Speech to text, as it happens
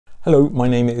Hello, my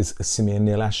name is Simeon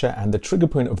Nilasha, and the trigger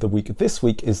point of the week this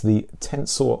week is the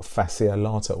tensor fascia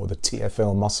lata, or the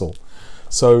TFL muscle.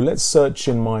 So let's search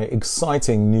in my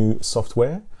exciting new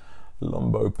software,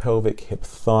 Lombo-Pelvic Hip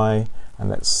Thigh,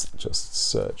 and let's just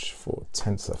search for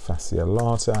tensor fascia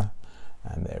lata,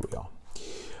 and there we are.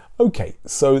 Okay,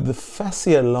 so the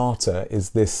fascia lata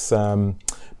is this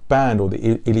band, or the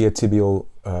iliotibial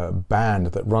band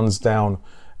that runs down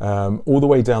all the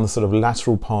way down the sort of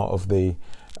lateral part of the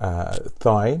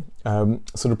thigh,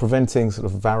 sort of preventing sort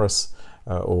of varus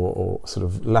or sort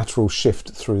of lateral shift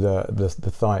through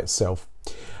the thigh itself.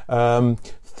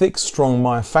 Thick, strong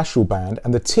myofascial band,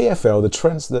 and the TFL,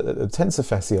 the tensor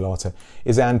fascia lata,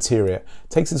 is anterior.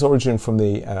 Takes its origin from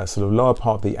the sort of lower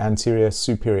part of the anterior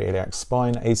superior iliac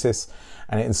spine, ASIS,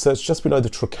 and it inserts just below the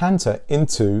trochanter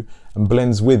into and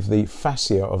blends with the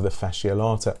fascia of the fascia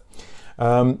lata.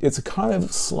 It's a kind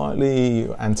of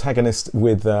slightly antagonist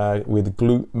with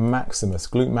glute maximus.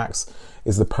 Glute max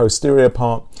is the posterior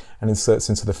part and inserts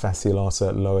into the fascia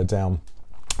lata lower down.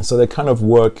 So they kind of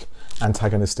work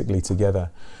antagonistically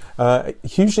together.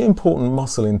 Hugely important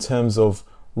muscle in terms of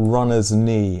runner's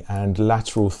knee and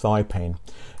lateral thigh pain.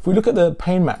 If we look at the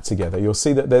pain map together, you'll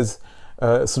see that there's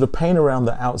sort of pain around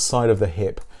the outside of the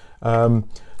hip.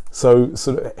 So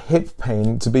sort of hip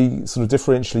pain to be sort of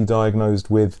differentially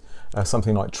diagnosed with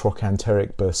something like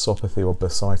trochanteric bursopathy or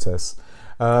bursitis.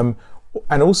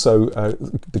 And also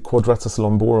the quadratus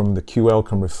lumborum, the QL,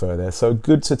 can refer there. So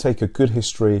good to take a good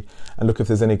history and look if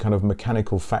there's any kind of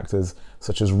mechanical factors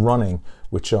such as running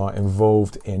which are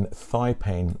involved in thigh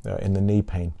pain, in the knee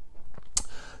pain.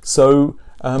 So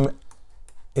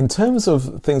in terms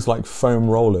of things like foam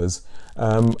rollers,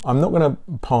 I'm not going to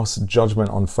pass judgment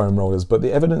on foam rollers, but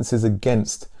the evidence is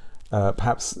against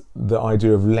perhaps the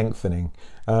idea of lengthening.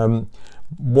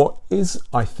 What is,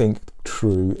 I think,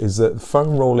 true is that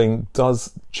foam rolling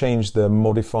does change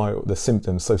the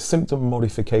symptoms, so symptom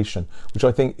modification, which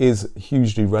I think is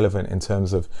hugely relevant in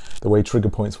terms of the way trigger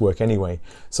points work anyway.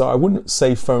 So I wouldn't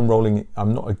say foam rolling,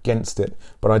 I'm not against it,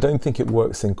 but I don't think it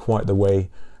works in quite the way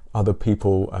other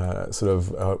people sort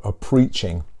of are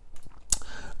preaching.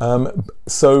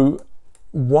 So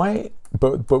why,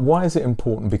 but why is it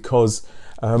important? Because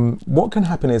what can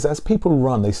happen is as people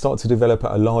run, they start to develop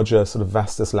a larger sort of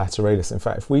vastus lateralis. In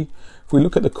fact, if we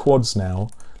look at the quads now,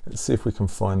 let's see if we can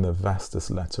find the vastus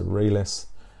lateralis.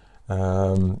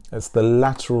 It's the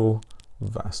lateral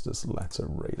vastus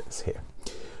lateralis here.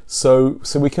 So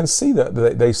we can see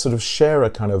that they sort of share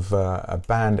a kind of a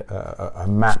band, a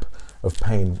map of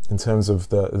pain in terms of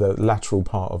the lateral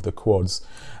part of the quads.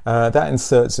 That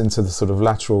inserts into the sort of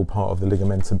lateral part of the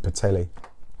ligamentum patellae.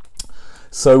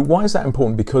 So why is that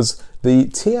important? Because the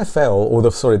TFL, or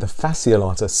the fascia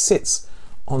lata, sits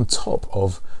on top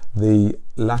of the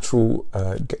lateral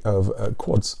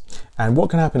quads. And what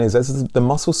can happen is as the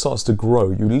muscle starts to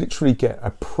grow, you literally get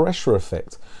a pressure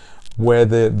effect where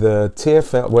the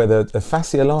TFL, where the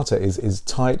fascia lata is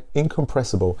tight,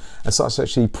 incompressible, and starts to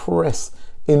actually press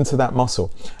into that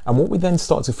muscle. And what we then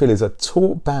start to feel is a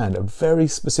taut band, a very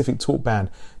specific taut band,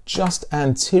 just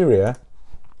anterior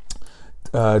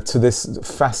to this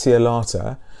fascia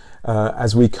lata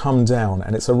as we come down,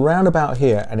 and it's around about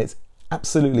here, and it's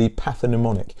absolutely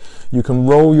pathognomonic. You can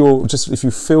roll if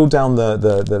you feel down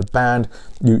the band,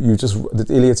 you just, the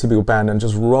iliotibial band, and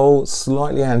just roll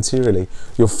slightly anteriorly,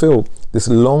 you'll feel this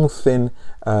long, thin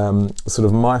sort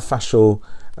of myofascial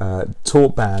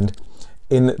taut band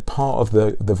in part of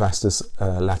the vastus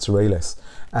lateralis.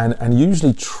 And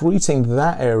usually treating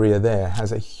that area there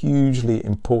has a hugely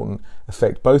important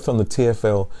effect, both on the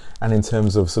TFL and in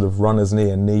terms of sort of runner's knee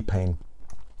and knee pain.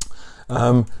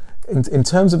 In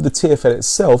terms of the TFL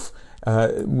itself,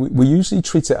 we usually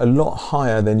treat it a lot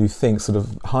higher than you think, sort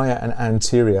of higher and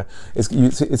anterior.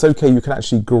 It's okay, you can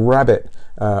actually grab it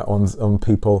on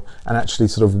people and actually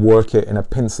sort of work it in a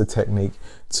pincer technique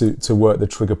to work the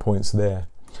trigger points there.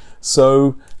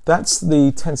 So that's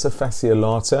the tensor fascia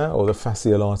lata, or the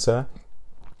fascia lata.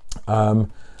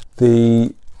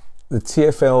 The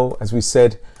TFL, as we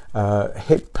said,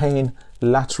 hip pain,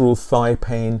 lateral thigh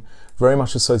pain, very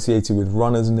much associated with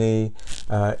runner's knee,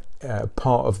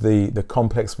 part of the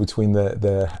complex between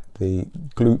the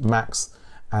glute max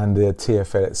and the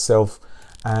TFL itself,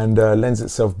 and lends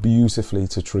itself beautifully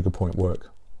to trigger point work.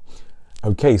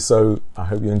 Okay, so I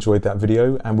hope you enjoyed that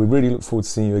video, and we really look forward to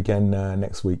seeing you again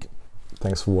next week.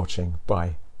 Thanks for watching.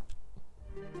 Bye.